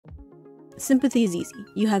Sympathy is easy.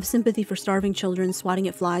 You have sympathy for starving children swatting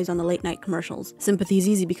at flies on the late-night commercials. Sympathy is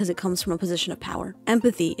easy because it comes from a position of power.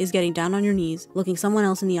 Empathy is getting down on your knees, looking someone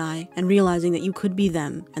else in the eye, and realizing that you could be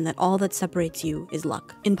them, and that all that separates you is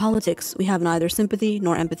luck. In politics, we have neither sympathy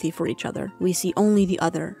nor empathy for each other. We see only the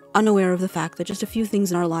other, unaware of the fact that just a few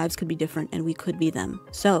things in our lives could be different and we could be them.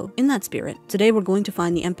 So, in that spirit, today we're going to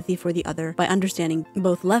find the empathy for the other by understanding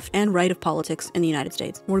both left and right of politics in the United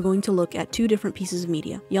States. We're going to look at two different pieces of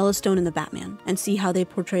media, Yellowstone and The Batman, and see how they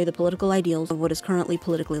portray the political ideals of what is currently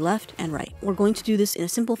politically left and right. We're going to do this in a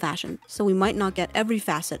simple fashion, so we might not get every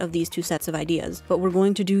facet of these two sets of ideas, but we're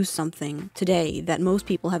going to do something today that most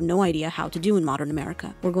people have no idea how to do in modern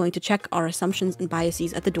America. We're going to check our assumptions and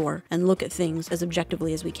biases at the door and look at things as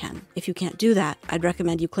objectively as we can. If you can't do that, I'd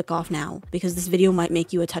recommend you click off now, because this video might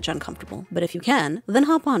make you a touch uncomfortable. But if you can, then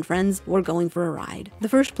hop on, friends. We're going for a ride. The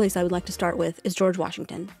first place I would like to start with is George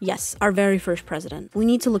Washington. Yes, our very first president. We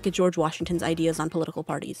need to look at George Washington's ideas on political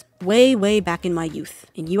parties. Way back in my youth,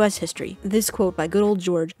 in US history, this quote by good old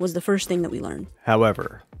George was the first thing that we learned.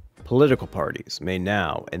 However, political parties may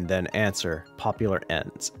now and then answer popular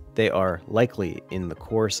ends. They are likely, in the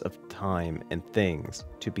course of time and things,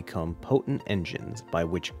 to become potent engines by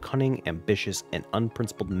which cunning, ambitious, and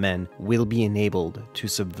unprincipled men will be enabled to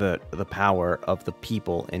subvert the power of the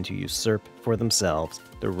people and to usurp for themselves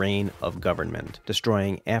the reign of government,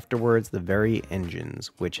 destroying afterwards the very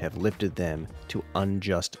engines which have lifted them to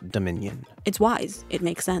unjust dominion. It's wise, it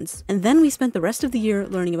makes sense. And then we spent the rest of the year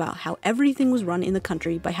learning about how everything was run in the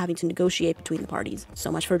country by having to negotiate between the parties.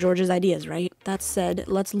 So much for George's ideas, right? That said,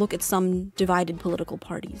 let's look at some divided political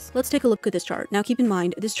parties. Let's take a look at this chart. Now keep in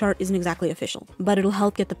mind, this chart isn't exactly official, but it'll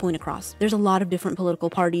help get the point across. There's a lot of different political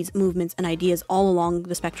parties, movements, and ideas all along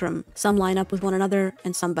the spectrum. Some line up with one another,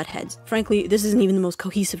 and some butt heads. Frankly, this isn't even the most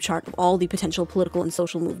cohesive chart of all the potential political and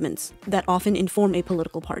social movements that often inform a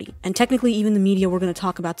political party. And technically, even the media we're going to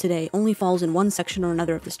talk about today only falls in one section or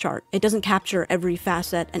another of this chart. It doesn't capture every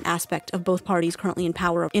facet and aspect of both parties currently in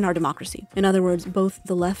power in our democracy. In other words, both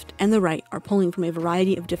the left and the right are pulling from a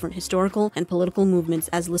variety of different historical and political movements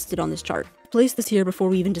as listed on this chart. Place this here before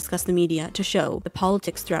we even discuss the media to show that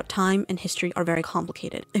politics throughout time and history are very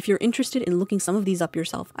complicated. If you're interested in looking some of these up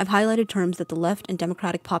yourself, I've highlighted terms that the left and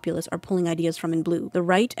democratic populists are pulling ideas from in blue. The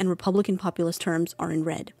right and republican populist terms are in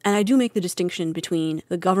red. And I do make the distinction between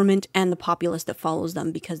the government and the populace that follows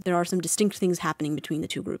them because there are some distinct things happening between the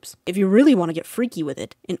two groups. If you really want to get freaky with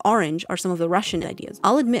it, in orange are some of the Russian ideas.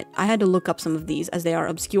 I'll admit, I had to look up some of these as they are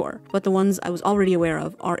obscure, but the ones I was already aware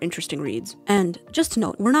of are interesting reads. And just to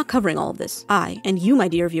note, we're not covering all of this. I, and you, my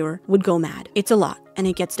dear viewer, would go mad. It's a lot, and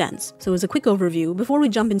it gets dense. So as a quick overview, before we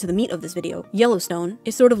jump into the meat of this video, Yellowstone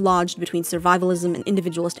is sort of lodged between survivalism and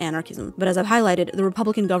individualist anarchism, but as I've highlighted, the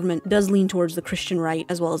Republican government does lean towards the Christian right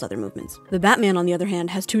as well as other movements. The Batman, on the other hand,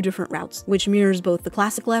 has two different routes, which mirrors both the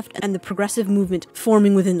classic left and the progressive movement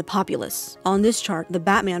forming within the populace. On this chart, the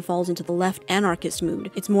Batman falls into the left anarchist mood.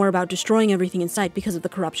 It's more about destroying everything in sight because of the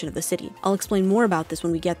corruption of the city. I'll explain more about this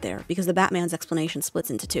when we get there, because the Batman's explanation splits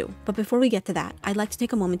into two. But before we get to that, I'd like to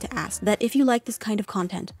take a moment to ask that if you like this kind of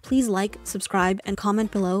content, please like, subscribe, and comment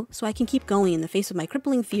below so I can keep going in the face of my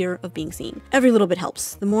crippling fear of being seen. Every little bit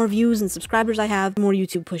helps. The more views and subscribers I have, the more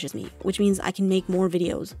YouTube pushes me, which means I can make more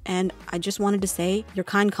videos. And I just wanted to say, your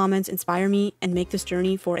kind comments inspire me and make this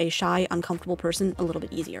journey for a shy, uncomfortable person a little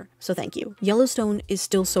bit easier. So thank you. Yellowstone is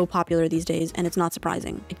still so popular these days, and it's not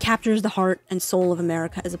surprising. It captures the heart and soul of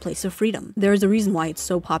America as a place of freedom. There is a reason why it's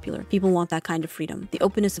so popular. People want that kind of freedom. The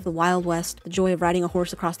openness of the Wild West, the joy of riding a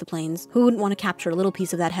horse across the plains. Who wouldn't want to capture a little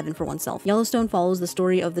piece of that heaven for oneself? Yellowstone follows the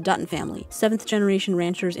story of the Dutton family, 7th-generation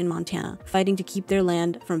ranchers in Montana, fighting to keep their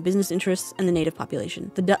land from business interests and the native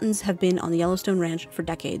population. The Duttons have been on the Yellowstone Ranch for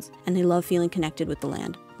decades, and they love feeling connected with the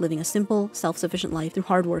land, living a simple, self-sufficient life through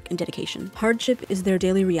hard work and dedication. Hardship is their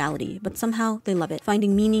daily reality, but somehow they love it,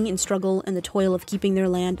 finding meaning in struggle and the toil of keeping their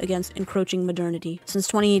land against encroaching modernity. Since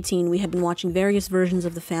 2018, we have been watching various versions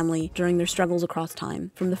of the family during their struggles across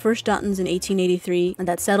time. From the first Duttons in 1883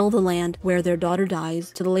 that settle the land where their daughter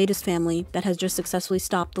dies, to the latest family that has just successfully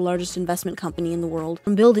stopped the largest investment company in the world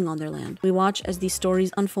from building on their land. We watch as these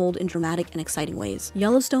stories unfold in dramatic and exciting ways.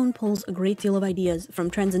 Yellowstone pulls a great deal of ideas from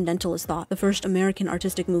transcendentalist thought, the first American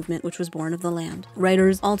artistic movement which was born of the land.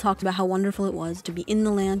 Writers all talked about how wonderful it was to be in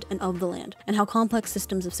the land and of the land, and how complex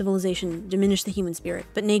systems of civilization diminish the human spirit.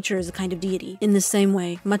 But nature is a kind of deity. In the same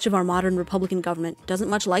way, much of our modern Republican government doesn't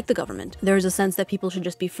much like the government. There is a sense that people should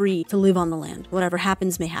just be free to live on the land. Whatever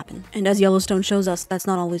happens may happen. And as Yellowstone shows us, that's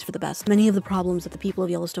not always for the best. Many of the problems that the people of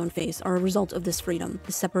Yellowstone face are a result of this freedom,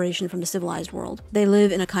 this separation from the civilized world. They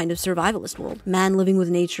live in a kind of survivalist world. Man living with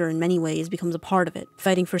nature in many ways becomes a part of it,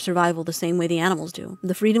 fighting for survival the same way the animals do.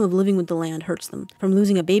 The freedom of living with the land hurts them. From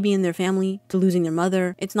losing a baby in their family to losing their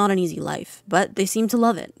mother, it's not an easy life. But they seem to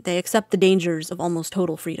love it. They accept the dangers of almost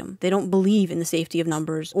total freedom. They don't believe in the safety of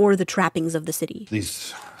numbers or the trappings of the city.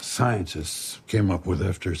 These scientists came up with,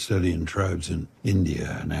 after studying tribes in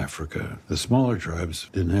India and Africa, the smaller tribes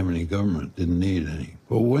didn't have any government, didn't need any.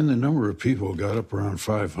 But when the number of people got up around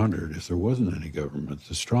 500, if there wasn't any government,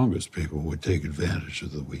 the strongest people would take advantage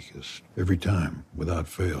of the weakest. Every time, without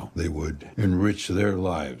fail, they would enrich their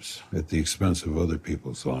lives at the expense of other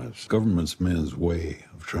people's lives. Government's man's way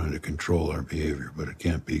of trying to control our behavior, but it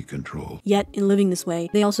can't be controlled. Yet, in living this way,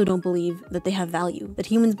 they also don't believe that they have value, that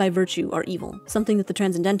humans by virtue are evil, something that the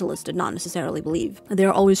transcendentalists did not necessarily believe. They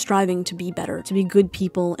are always striving to be better, to be good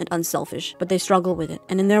people and unselfish, but they struggle with it.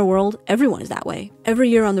 And in their world, everyone is that way. Every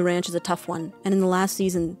year on the ranch is a tough one, and in the last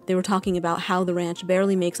season, they were talking about how the ranch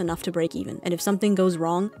barely makes enough to break even, and if something goes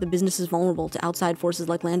wrong, the business is vulnerable to outside forces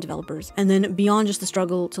like land developers. And then, beyond just the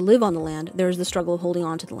struggle to live on the land, there is the struggle of holding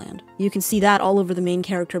on to the land. You can see that all over the main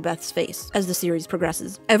character Beth's face as the series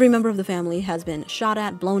progresses. Every member of the family has been shot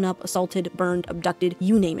at, blown up, assaulted, burned, abducted,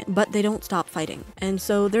 you name it, but they don't stop fighting. And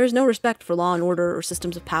so there is no respect for law and order or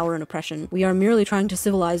systems of power and oppression. We are merely trying to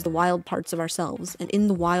civilize the wild parts of ourselves, and in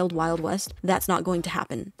the wild, wild west, that's not going to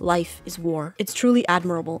happen. Life is war. It's truly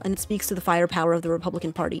admirable, and it speaks to the firepower of the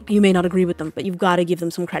Republican Party. You may not agree with them, but you've got to give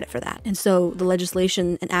them some credit for that. And so the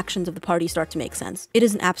legislation and actions of the party start to make sense. It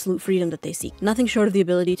is an absolute freedom that they seek, nothing short of the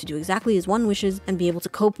ability to do exactly as one wishes and be able to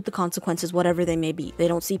cope with the consequences, whatever they may be. They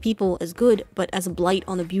don't see people as good, but as a blight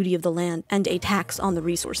on the beauty of the land and a tax on the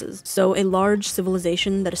resources. So a large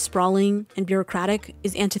civilization that is sprawling and bureaucratic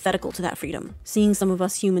is antithetical to that freedom. Seeing some of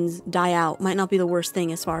us humans die out might not be the worst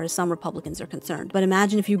thing as far as some Republicans are concerned, but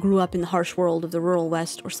imagine if you grew up in the harsh world of the rural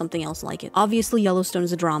West or something else like it. Obviously, Yellowstone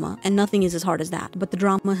is a drama, and nothing is as hard as that, but the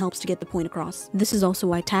drama helps to get the point across. This is also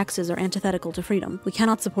why taxes are antithetical to freedom. We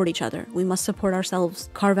cannot support each other. We must support ourselves,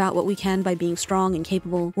 carve out what we can by being strong and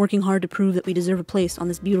capable, working hard to prove that we deserve a place on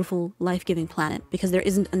this beautiful, life-giving planet, because there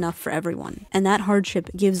isn't enough for everyone. And that hardship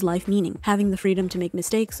gives life meaning. Having the freedom to make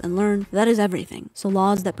mistakes and learn, that is everything. So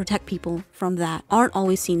laws that protect people from that aren't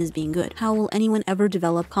always seen as being good. How will anyone ever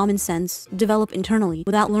develop common sense, develop internally,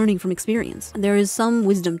 without learning from experience? There is some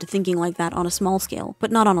wisdom to thinking like that on a small scale,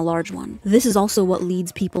 but not on a large one. This is also what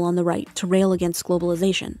leads people on the right to rail against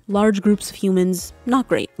globalization. Large groups of humans, not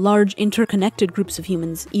great. Large interconnected groups of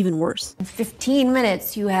humans, even worse. In 15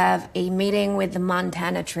 minutes, you have a meeting with the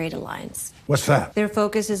Montana Trade Alliance. What's that? Their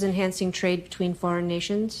focus is enhancing trade between foreign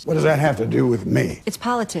nations. What does that have to do with me? It's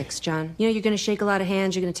politics, John. You know, you're going to shake a lot of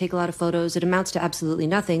hands, you're going to take a lot of photos. It amounts to absolutely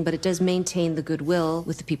nothing, but it does maintain the goodwill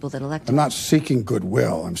with the people that elected. I'm not seeking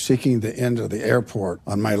goodwill. I'm seeking the end of the airport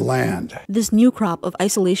on my land. This new crop of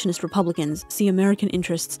isolationist Republicans see American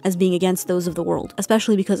interests as being against those of the world,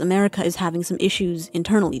 especially because America is having some issues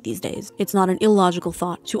internally these days. It's not an illogical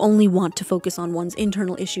thought to only want to focus on one's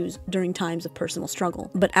internal issues during times of personal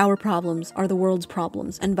struggle. But our problems are the world's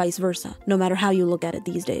problems, and vice versa, no matter how you look at it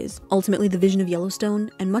these days. Ultimately, the vision of Yellowstone,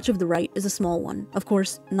 and much of the right, is a small one. Of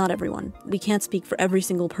course, not everyone. We can't speak for every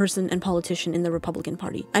single person and politician in the Republican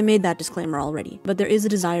Party. I made that disclaimer already. But there is a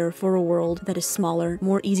desire for a world that is smaller,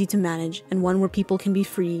 more easy to manage, and one where people can be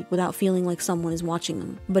free without feeling like someone is watching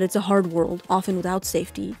them. But it's a hard world, often without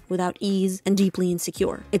safety, without ease, and deeply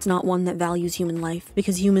insecure. It's not one that values human life,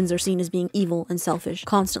 because humans are seen as being evil and selfish,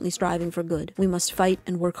 constantly striving for good. We must fight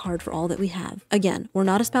and work hard for all that we have. Again, we're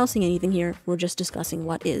not espousing anything here, we're just discussing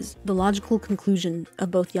what is. The logical conclusion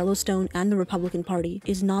of both Yellowstone and the Republican Party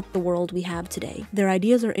is not the world we have today. Their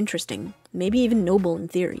ideas are interesting, maybe even noble in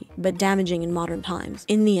theory, but damaging in modern times.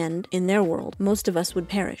 In the end, in their world, most of us would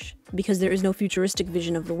perish, because there is no futuristic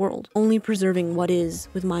vision of the world, only preserving what is,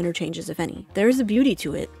 with minor changes if any. There is a beauty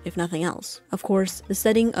to it, if nothing else. Of course, the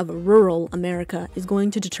setting of rural America is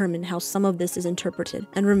going to determine how some of this is interpreted.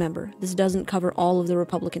 And remember, this doesn't cover all of the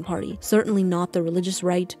Republican Party, certainly not the religious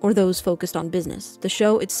right or those focused on business. The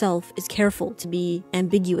show itself is careful to be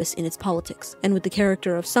ambiguous in its politics, and with the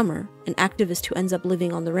character of Summer, an activist who ends up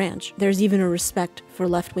living on the ranch, there's even a respect for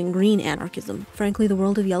left-wing green anarchism. Frankly, the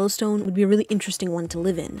world of Yellowstone would be a really interesting one to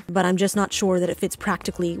live in, but I'm just not sure that it fits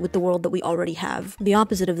practically with the world that we already have. The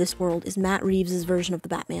opposite of this world is Matt Reeves' version of the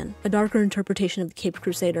Batman, a darker interpretation of the Caped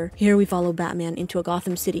Crusader. Here we follow Batman into a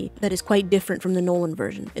Gotham City that is quite different from the Nolan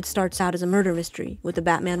version. It starts out as a murder mystery, with the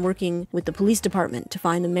Batman working with the police department to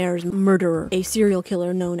find the mayor's murderer, a serial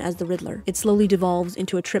killer known as the Riddler. It slowly devolves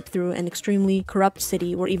into a trip through an extremely corrupt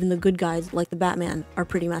city where even the good guys, like the Batman, are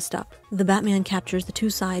pretty messed up. The Batman captures the two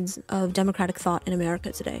sides of democratic thought in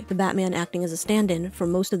America today. The Batman acting as a stand-in for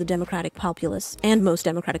most of the democratic populace and most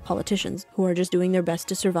democratic politicians who are just doing their best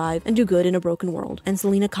to survive and do good in a broken world. And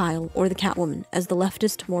Selina Kyle, or the Catwoman, as the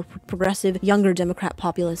leftist, more progressive, younger democrat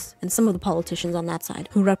populace, and some of the politicians on that side,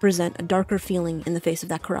 who represent a darker feeling in the face of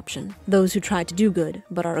that corruption. Those who try to do good,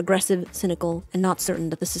 but are aggressive, cynical, and not certain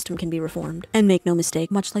that the system can be reformed. And make no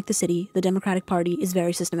mistake, much like the city, the Democratic Party is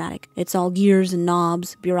very systematic. It's all gears and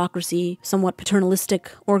knobs, bureaucracy, somewhat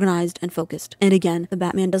paternalistic, organized, and focused. And again, the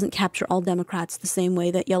Batman doesn't capture all Democrats the same way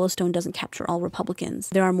that Yellowstone doesn't capture all Republicans.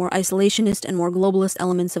 There are more isolationist and more globalist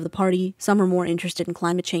elements of the party. Some are more interested in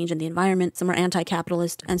climate change and the environment, some are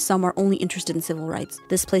anti-capitalist, and some are only interested in civil rights.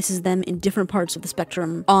 This places them in different parts of the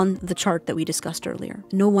spectrum on the chart that we discussed earlier.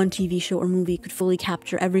 No one TV show or movie could fully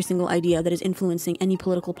capture every single idea that is influencing any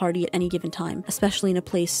political party at any given time, especially in a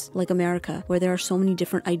place like America, where there are so many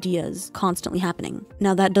different ideas constantly happening.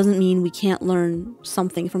 Now, that doesn't mean we can't learn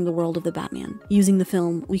something from the world of the Batman. Using the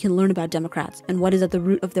film, we can learn about Democrats and what is at the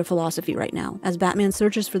root of their philosophy right now. As Batman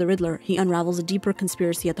searches for the Riddler, he unravels a deeper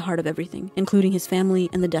conspiracy at the heart of everything, including his family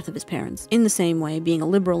and the death of his parents. In the same way, being a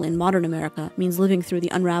liberal in modern America means living through the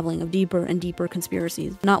unraveling of deeper and deeper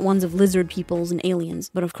conspiracies, not ones of lizard peoples and aliens,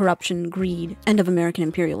 but of corruption, greed, and of American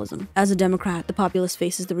imperialism. As a Democrat, the populace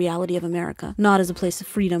faces the reality of America, not as a place of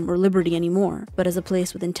freedom or liberty anymore, but as a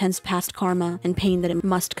place with intense past karma and pain that it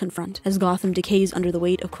must confront. As Gotham decays under the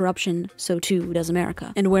weight of corruption, so too does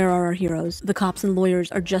America. And where are our heroes? The cops and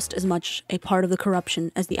lawyers are just as much a part of the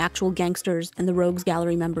corruption as the actual gangsters and the rogues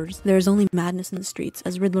gallery members. There is only madness in the streets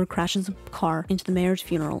as Riddler crashes a car into the mayor's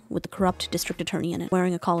funeral with the corrupt district attorney in it,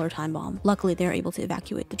 wearing a collar time bomb. Luckily, they are able to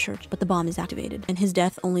evacuate the church, but the bomb is activated, and his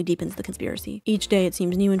death only deepens the conspiracy. Each day, it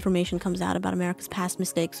seems new information comes out about America's past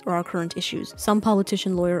mistakes or our current issues. Some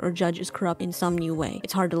politician, lawyer, or judge is corrupt in some new way.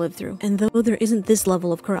 It's hard to live through. And though there isn't this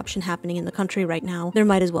level of corruption happening in the country right now, there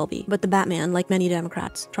might as well be. But the Batman, like many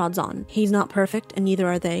Democrats, trods on. He's not perfect, and neither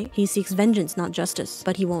are they. He seeks vengeance, not justice,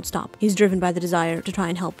 but he won't stop. He's driven by the desire to try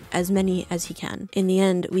and help as many as he can. In the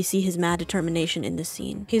end, we see his mad determination in this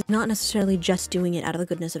scene. He's not necessarily just doing it out of the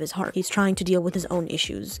goodness of his heart. He's trying to deal with his own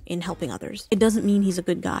issues in helping others. It doesn't mean he's a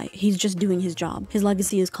good guy. He's just doing his job. His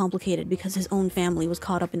legacy is complicated because his own family was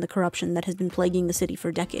caught up in the corruption that has been plaguing the city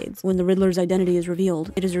for decades. When the Riddler's identity is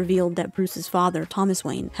revealed, it is revealed that Bruce's father, Thomas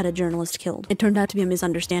Wayne, had a journalist killed. It turned out to be a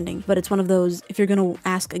misunderstanding, but it's one of those, if you're gonna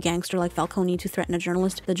ask a gangster like Falcone to threaten a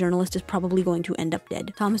journalist, the journalist is probably going to end up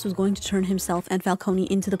dead. Thomas was going to turn himself and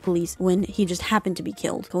Falcone into the police when he just happened to be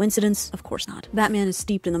killed. Coincidence? Of course not. Batman is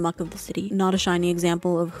steeped in the muck of the city, not a shining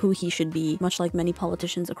example of who he should be, much like many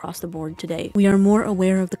politicians across the board today. We are more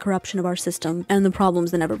aware of the corruption of our system and the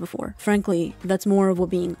problems than ever before. Frankly, that's more of what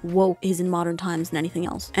being woke is in modern times than anything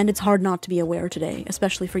else. And it's hard not to be aware today,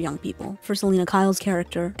 especially for young people. For Selina Kyle's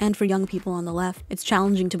character, and for young people on the left, it's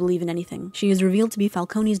challenging to believe in anything. She is revealed to be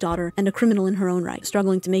Falcone's daughter and a criminal in her own right.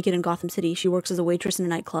 Struggling to make it in Gotham City, she works as a waitress in a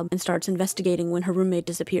nightclub and starts investigating when her roommate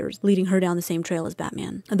disappears, leading her down the same trail as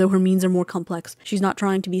Batman. Though her means are more complex, she's not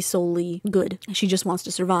trying to be solely good. She just wants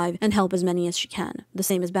to survive and help as many as she can, the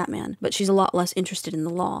same as Batman, but she's a lot less interested in the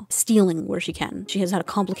law, stealing where she can. She has had a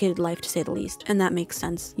complicated life, to say the least, and that makes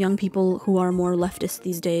sense. Young people who are more leftist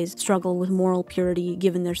these days struggle with moral purity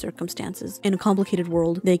given their circumstances. In a complicated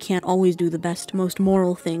world, they can't always do the best, most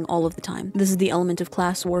moral thing all of the time. This is the element of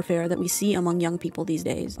class warfare that we see among young people these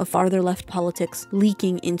days, of farther left politics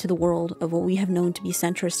leaking into the world of what we have known to be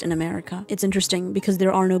centrist in America. It's interesting because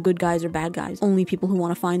there are no good guys or bad guys, only people who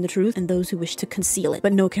want to find the truth and those who wish to conceal it.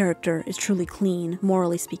 But no character is truly clean,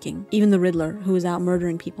 morally speaking. Even the Riddler, who is out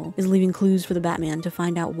murdering people, is leaving clues for the Batman to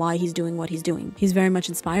find out why he's doing what he's doing. He's very much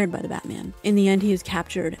inspired by the Batman. In the end, he is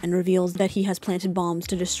captured and reveals that he has planted bombs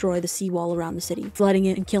to destroy the seawall around the city, flooding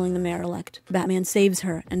it and killing the mayor-elect. Batman saves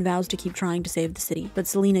her and vows to keep trying to save the city, but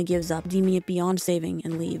Selina gives up, deeming it beyond saving,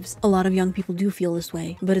 and leaves. A lot of young people do feel this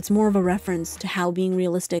way, but it's more of a reference to how being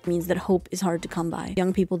realistic means that hope is hard to come by.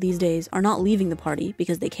 Young people these days are not leaving the party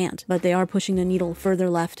because they can't, but they are pushing the needle further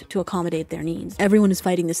left to accommodate their needs. Everyone is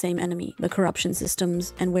fighting the same enemy, the corruption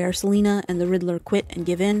systems, and where Selina and the Riddler quit and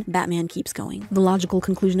give in, Batman keeps going. The logical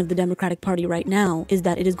conclusion of the Democratic Party right now is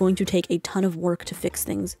that it is going to take a ton of work to fix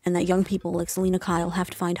things, and that young people like Selina Kyle have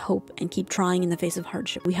to find hope and keep trying in the face of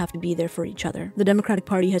hardship. We have to be there for each other. The Democratic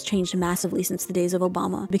Party has changed massively since the days of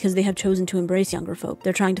Obama because they have chosen to embrace younger folk.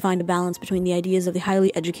 They're trying to find a balance between the ideas of the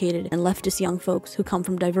highly educated and leftist young folks who come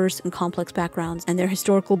from diverse and complex backgrounds and their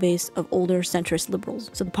historical base of older centrist liberals.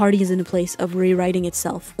 So the party is in a place of rewriting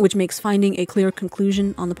itself, which makes finding a clear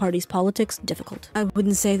conclusion on the party's politics difficult. I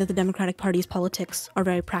wouldn't say that the Democratic Party's politics are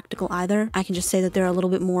very practical either. I can just say that they're a little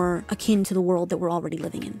bit more akin to the world that we're already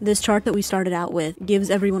living in. This chart that we started out with gives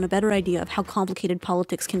everyone a better idea of how complicated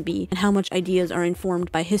politics can be and how much ideas are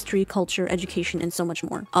informed by history, culture, education, and so much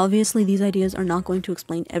more. Obviously, these ideas are not going to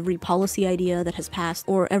explain every policy idea that has passed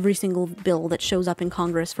or every single bill that shows up in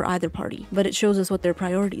Congress for either party, but it shows us what their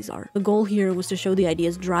priorities are. The goal here was to show the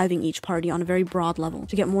ideas driving each party on a very broad level.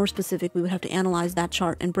 To get more specific, we would have to analyze that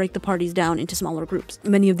chart and break the parties down into smaller groups.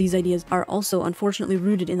 Many of these ideas are also unfortunately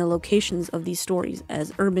rooted in the locations of these stories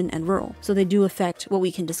as urban and rural, so they do affect what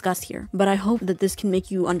we can discuss here. But I hope that this can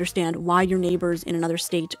make you understand why your neighbors in another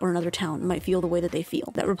state or another town might feel the way that they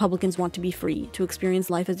feel, that Republicans want to be free, to experience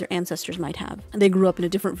life as their ancestors might have. They grew up in a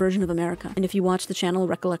different version of America, and if you watch the channel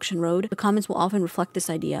Recollection Road, the comments will often reflect this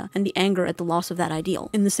idea and the anger at the loss of that ideal.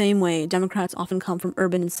 In the same way, Democrats often come from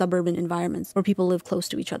urban and suburban environments where people live close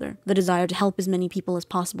to each other. The desire to help as many people as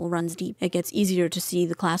possible runs deep. It gets easier to see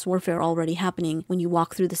the class warfare already happening when you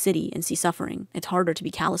walk through the city and see suffering. It's harder to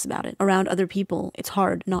be callous about it. Around other people, it's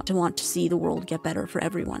hard not to want to see the world get better for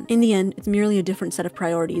everyone. In the end, it's merely a different set of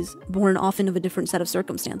priorities, born often of a different set of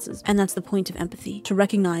circumstances. And that's the point of empathy, to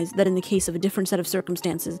recognize that in the case of a different set of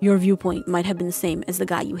circumstances, your viewpoint might have been the same as the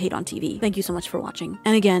guy you hate on TV. Thank you so much for watching.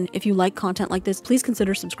 And again, if you like content like this, please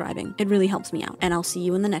consider subscribing. It really helps me out. And I'll see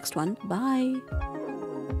you in the next one. Bye!